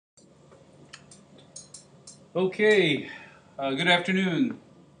Okay, good afternoon.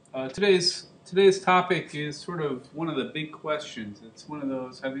 Today's topic is sort of one of the big questions. It's one of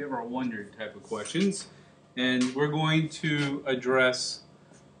those "Have you ever wondered?" type of questions, and we're going to address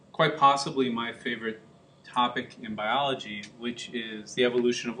quite possibly my favorite topic in biology, which is the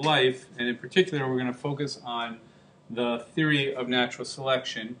evolution of life, and in particular, we're going to focus on the theory of natural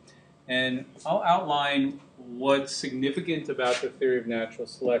selection, and I'll outline what's significant about the theory of natural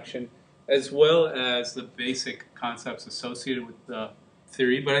selection as well as the basic concepts associated with the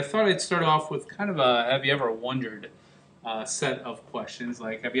theory. But I thought I'd start off with kind of a "Have you ever wondered?" Set of questions,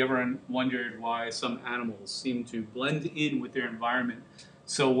 like have you ever wondered why some animals seem to blend in with their environment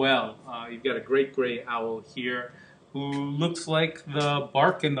so well? You've got a great gray owl here who looks like the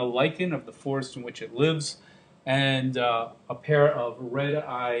bark and the lichen of the forest in which it lives, and a pair of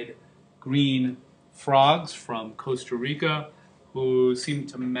red-eyed green frogs from Costa Rica who seem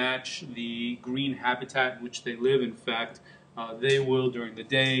to match the green habitat in which they live. In fact, they will, during the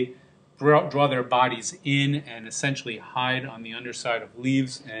day, draw their bodies in and essentially hide on the underside of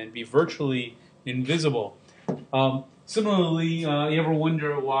leaves and be virtually invisible. Similarly, you ever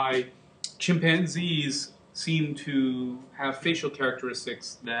wonder why chimpanzees seem to have facial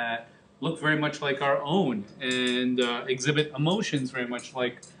characteristics that look very much like our own and exhibit emotions very much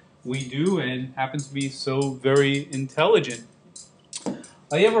like we do and happens to be so very intelligent?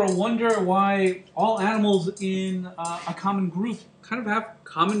 You ever wonder why all animals in a common group kind of have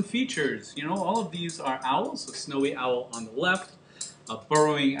common features? You know, all of these are owls, a snowy owl on the left, a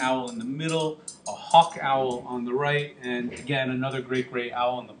burrowing owl in the middle, a hawk owl on the right, and again, another great gray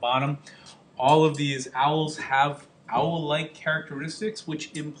owl on the bottom. All of these owls have owl-like characteristics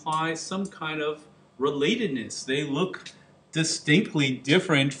which imply some kind of relatedness. They look distinctly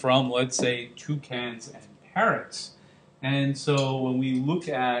different from, let's say, toucans and parrots. And so when we look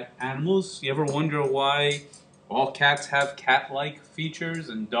at animals, you ever wonder why all cats have cat-like features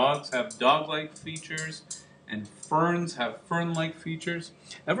and dogs have dog-like features and ferns have fern-like features?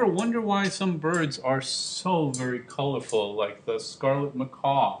 Ever wonder why some birds are so very colorful, like the scarlet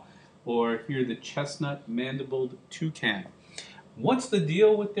macaw or here the chestnut mandibled toucan? What's the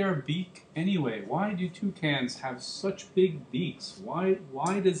deal with their beak anyway? Why do toucans have such big beaks? Why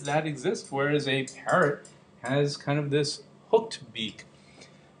does that exist, whereas a parrot has kind of this hooked beak?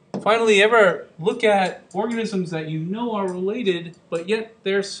 Finally, ever look at organisms that you know are related, but yet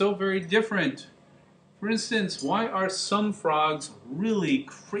they're so very different? For instance, why are some frogs really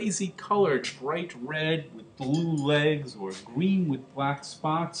crazy colored, bright red with blue legs or green with black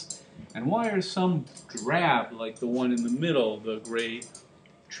spots? And why are some drab, like the one in the middle, the gray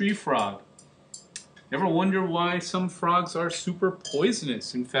tree frog? Ever wonder why some frogs are super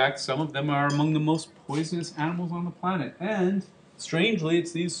poisonous? In fact, some of them are among the most poisonous animals on the planet. And strangely,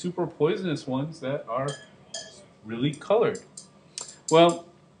 it's these super poisonous ones that are really colored. Well,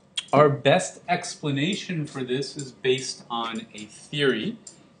 our best explanation for this is based on a theory.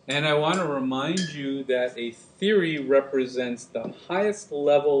 And I want to remind you that a theory represents the highest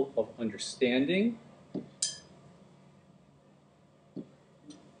level of understanding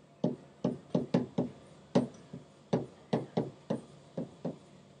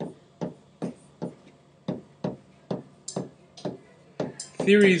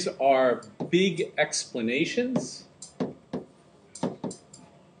Theories are big explanations.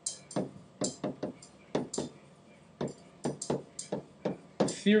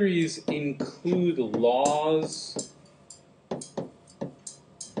 Theories include laws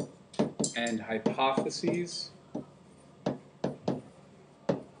and hypotheses.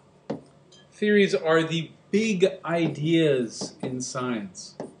 Theories are the big ideas in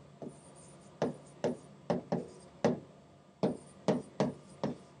science.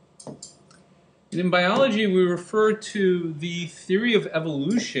 And in biology, we refer to the theory of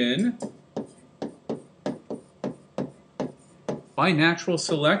evolution by natural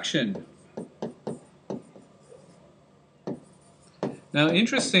selection. Now,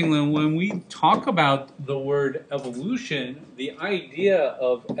 interestingly, when we talk about the word evolution, the idea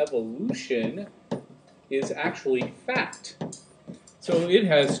of evolution is actually fact. So it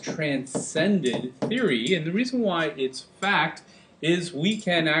has transcended theory, and the reason why it's fact is we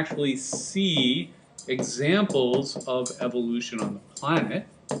can actually see examples of evolution on the planet.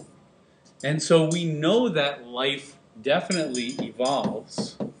 And so we know that life definitely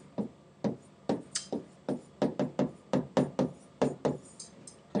evolves.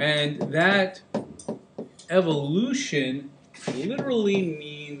 And that evolution literally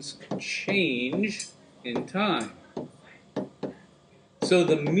means change in time. So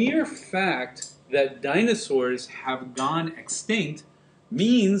the mere fact that dinosaurs have gone extinct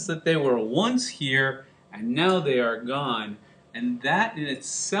means that they were once here and now they are gone. And that in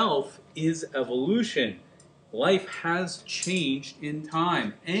itself is evolution. Life has changed in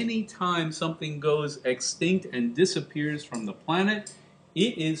time. Anytime something goes extinct and disappears from the planet,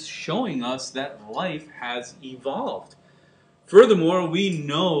 it is showing us that life has evolved. Furthermore, we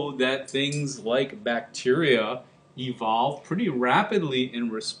know that things like bacteria evolve pretty rapidly in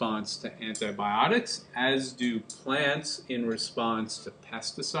response to antibiotics, as do plants in response to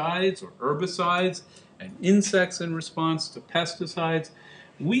pesticides or herbicides, and insects in response to pesticides.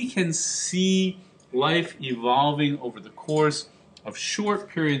 We can see life evolving over the course of short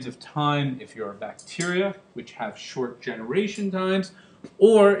periods of time if you're a bacteria, which have short generation times,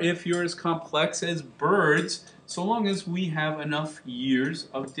 or if you're as complex as birds, so long as we have enough years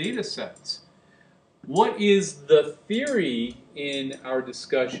of data sets. What is the theory in our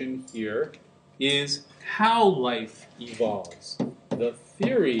discussion here is how life evolves. The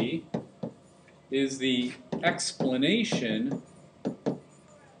theory is the explanation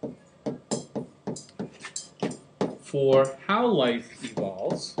for how life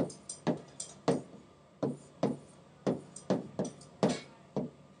evolves.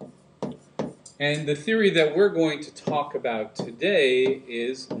 And the theory that we're going to talk about today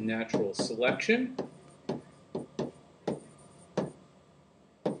is natural selection.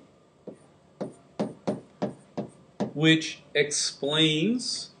 Which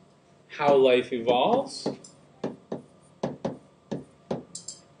explains how life evolves.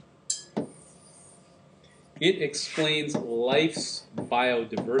 It explains life's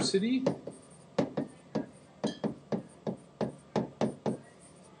biodiversity.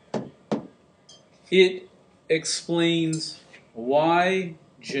 It explains why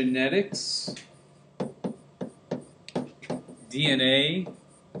genetics, DNA,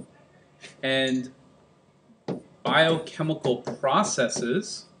 and biochemical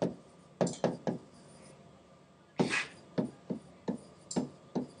processes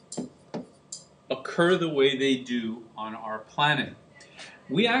occur the way they do on our planet.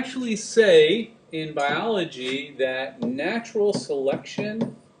 We actually say in biology that natural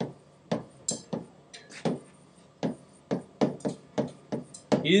selection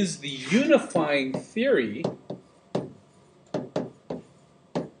is the unifying theory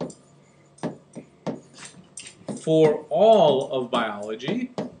for all of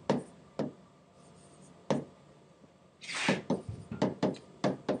biology,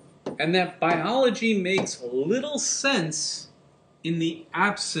 and that biology makes little sense in the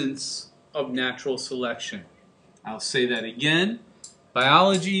absence of natural selection. I'll say that again.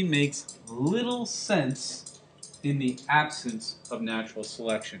 Biology makes little sense in the absence of natural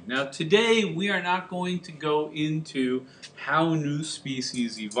selection. Now today we are not going to go into how new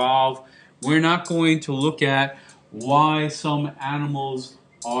species evolve. We're not going to look at why some animals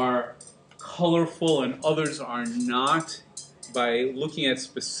are colorful and others are not by looking at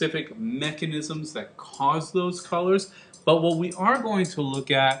specific mechanisms that cause those colors. But what we are going to look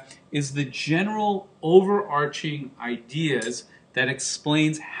at is the general overarching ideas that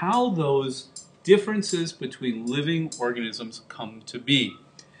explains how those differences between living organisms come to be.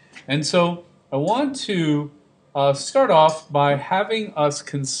 And so I want to start off by having us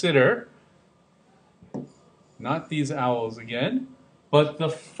consider, not these owls again, but the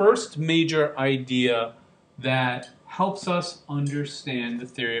first major idea that helps us understand the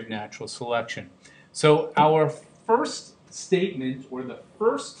theory of natural selection. So our first statement, or the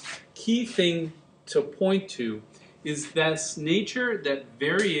first key thing to point to, is that nature, that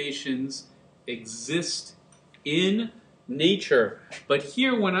variations exist in nature. But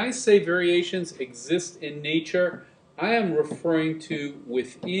here, when I say variations exist in nature, I am referring to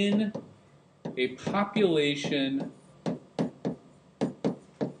within a population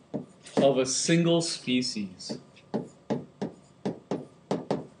of a single species.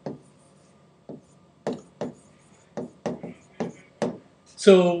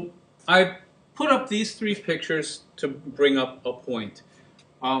 So I put up these three pictures to bring up a point.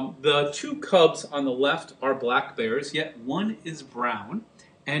 The two cubs on the left are black bears, yet one is brown.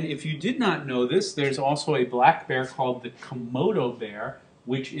 And if you did not know this, there's also a black bear called the Komodo bear,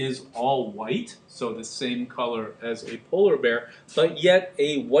 which is all white, so the same color as a polar bear, but yet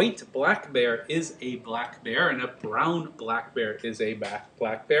a white black bear is a black bear, and a brown black bear is a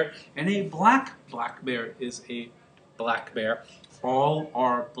black bear, and a black bear is a black bear. All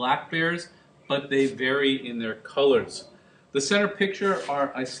are black bears, but they vary in their colors. The center picture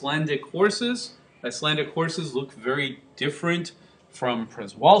are Icelandic horses. Icelandic horses look very different from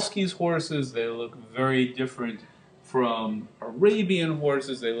Przewalski's horses. They look very different from Arabian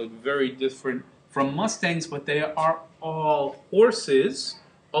horses. They look very different from Mustangs, but they are all horses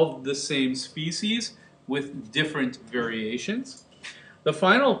of the same species with different variations. The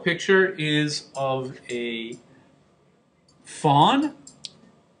final picture is of a fawn.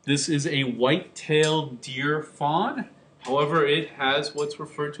 This is a white-tailed deer fawn. However, it has what's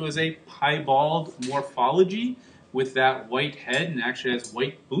referred to as a piebald morphology with that white head and actually has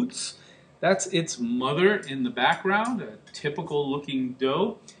white boots. That's its mother in the background, a typical looking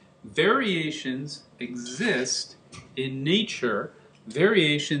doe. Variations exist in nature.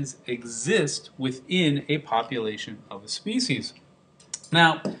 Variations exist within a population of a species.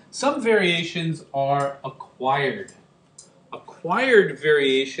 Now, some variations are acquired. Acquired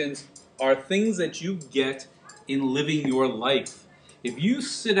variations are things that you get in living your life. If you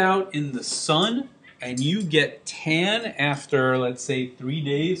sit out in the sun and you get tan after, let's say, 3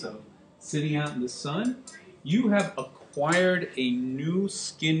 days of sitting out in the sun, you have acquired a new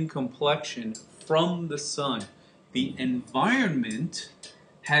skin complexion from the sun. The environment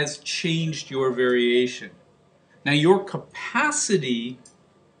has changed your variation. Now, your capacity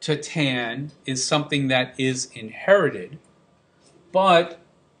to tan is something that is inherited, but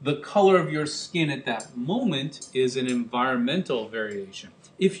the color of your skin at that moment is an environmental variation.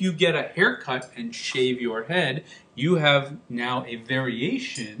 If you get a haircut and shave your head, you have now a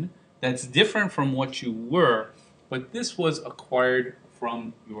variation that's different from what you were, but this was acquired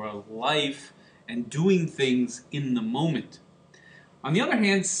from your life and doing things in the moment. On the other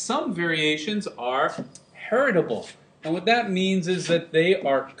hand, some variations are heritable. And what that means is that they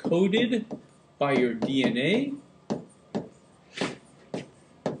are coded by your DNA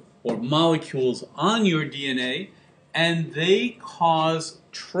or molecules on your DNA, and they cause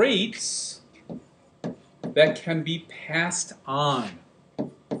traits that can be passed on.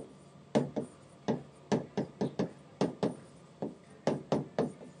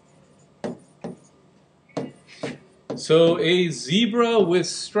 So a zebra with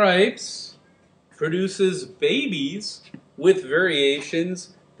stripes produces babies with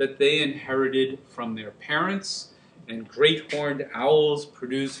variations that they inherited from their parents, and great horned owls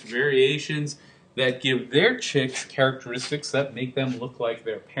produce variations that give their chicks characteristics that make them look like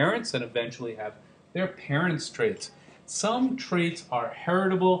their parents and eventually have their parents' traits. Some traits are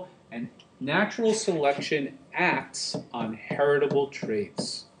heritable, and natural selection acts on heritable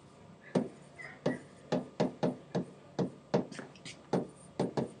traits.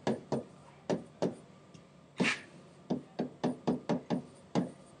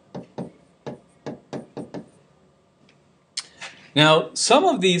 Now, some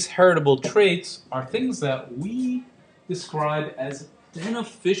of these heritable traits are things that we describe as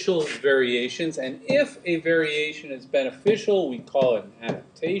beneficial variations, and if a variation is beneficial, we call it an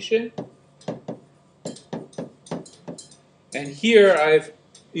adaptation. And here I've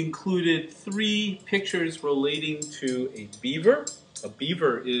included 3 pictures relating to a beaver. A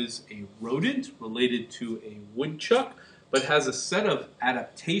beaver is a rodent related to a woodchuck, but has a set of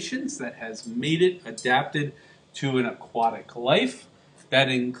adaptations that has made it adapted to an aquatic life. That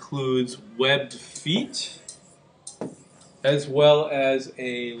includes webbed feet, as well as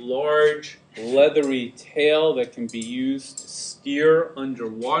a large leathery tail that can be used to steer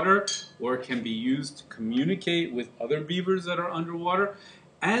underwater or can be used to communicate with other beavers that are underwater.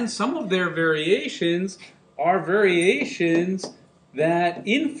 And some of their variations are variations that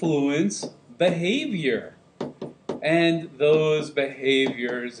influence behavior. And those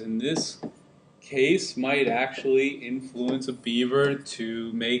behaviors in this case might actually influence a beaver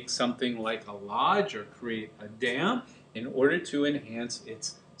to make something like a lodge or create a dam in order to enhance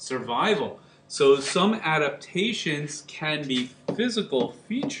its survival. So some adaptations can be physical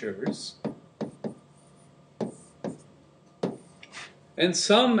features, and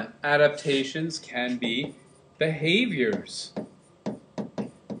some adaptations can be behaviors.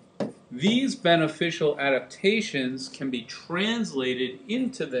 These beneficial adaptations can be translated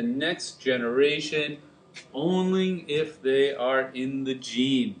into the next generation only if they are in the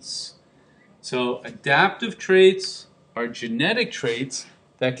genes. So adaptive traits are genetic traits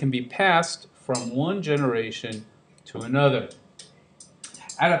that can be passed from one generation to another.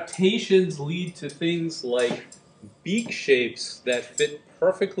 Adaptations lead to things like beak shapes that fit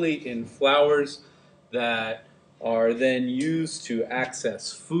perfectly in flowers that are then used to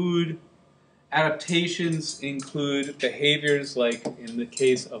access food. Adaptations include behaviors like in the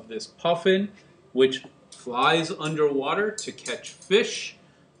case of this puffin, which flies underwater to catch fish,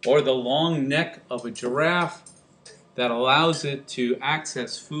 or the long neck of a giraffe that allows it to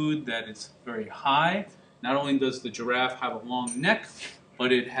access food that is very high. Not only does the giraffe have a long neck,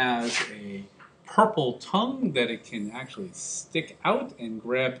 but it has a purple tongue that it can actually stick out and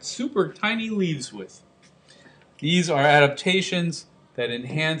grab super tiny leaves with. These are adaptations that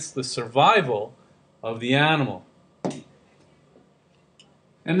enhance the survival of the animal.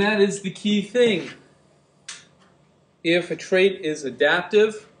 And that is the key thing. If a trait is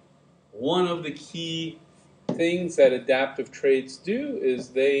adaptive, one of the key things that adaptive traits do is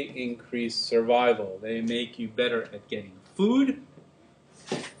they increase survival. They make you better at getting food.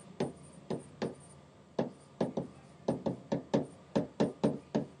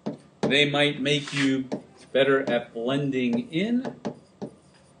 They might make you better at blending in.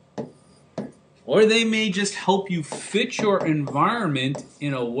 Or they may just help you fit your environment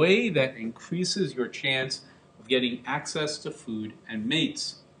in a way that increases your chance of getting access to food and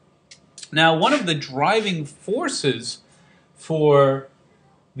mates. Now, one of the driving forces for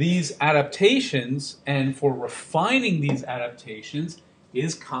these adaptations and for refining these adaptations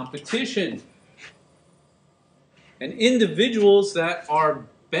is competition. And individuals that are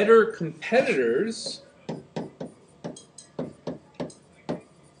better competitors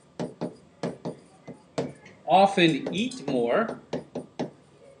often eat more,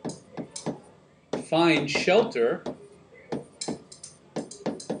 find shelter,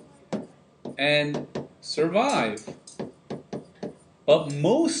 and survive. But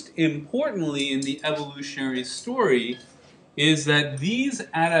most importantly in the evolutionary story is that these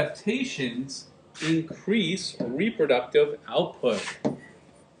adaptations increase reproductive output.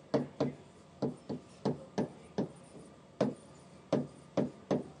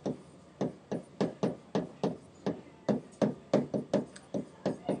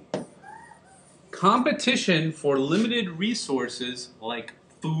 Competition for limited resources like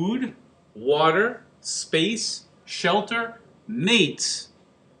food, water, space, shelter, mates.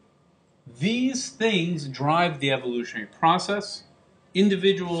 These things drive the evolutionary process.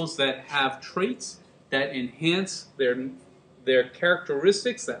 Individuals that have traits that enhance their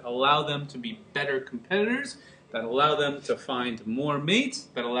characteristics, that allow them to be better competitors, that allow them to find more mates,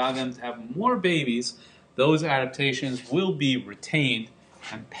 that allow them to have more babies, those adaptations will be retained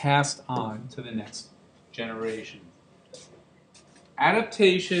and passed on to the next generation.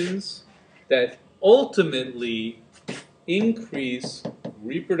 Adaptations that ultimately increase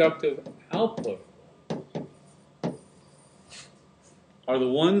reproductive output are the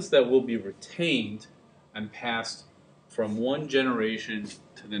ones that will be retained and passed from one generation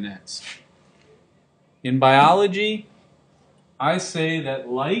to the next. In biology, I say that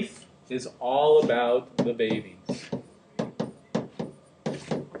life is all about the babies.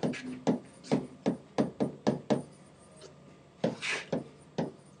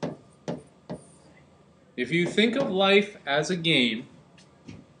 If you think of life as a game,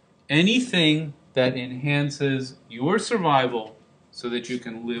 anything that enhances your survival so that you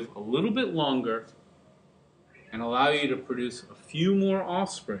can live a little bit longer and allow you to produce a few more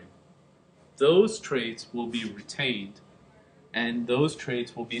offspring, those traits will be retained and those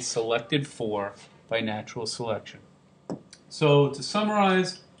traits will be selected for by natural selection. So to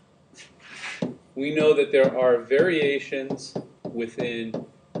summarize, we know that there are variations within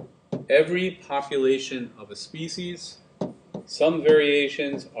every population of a species. Some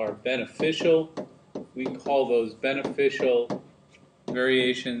variations are beneficial. We call those beneficial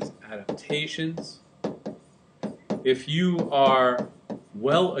variations adaptations. If you are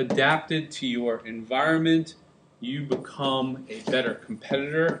well adapted to your environment, you become a better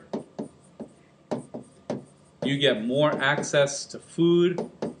competitor. You get more access to food.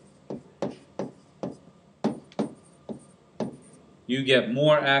 You get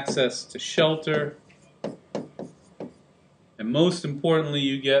more access to shelter. And most importantly,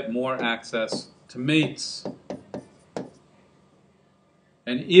 you get more access to mates.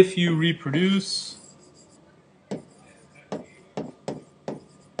 And if you reproduce,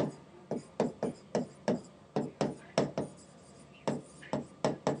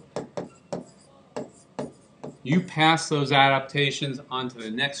 you pass those adaptations on to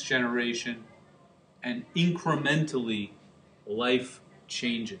the next generation, and incrementally life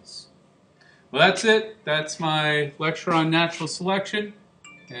changes. Well, that's it. That's my lecture on natural selection.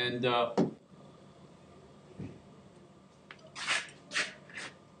 And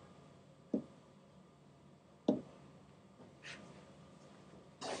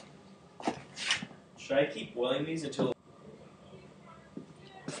should I keep boiling these until...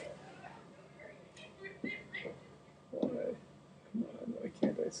 why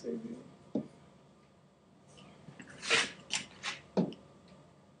can't I save you?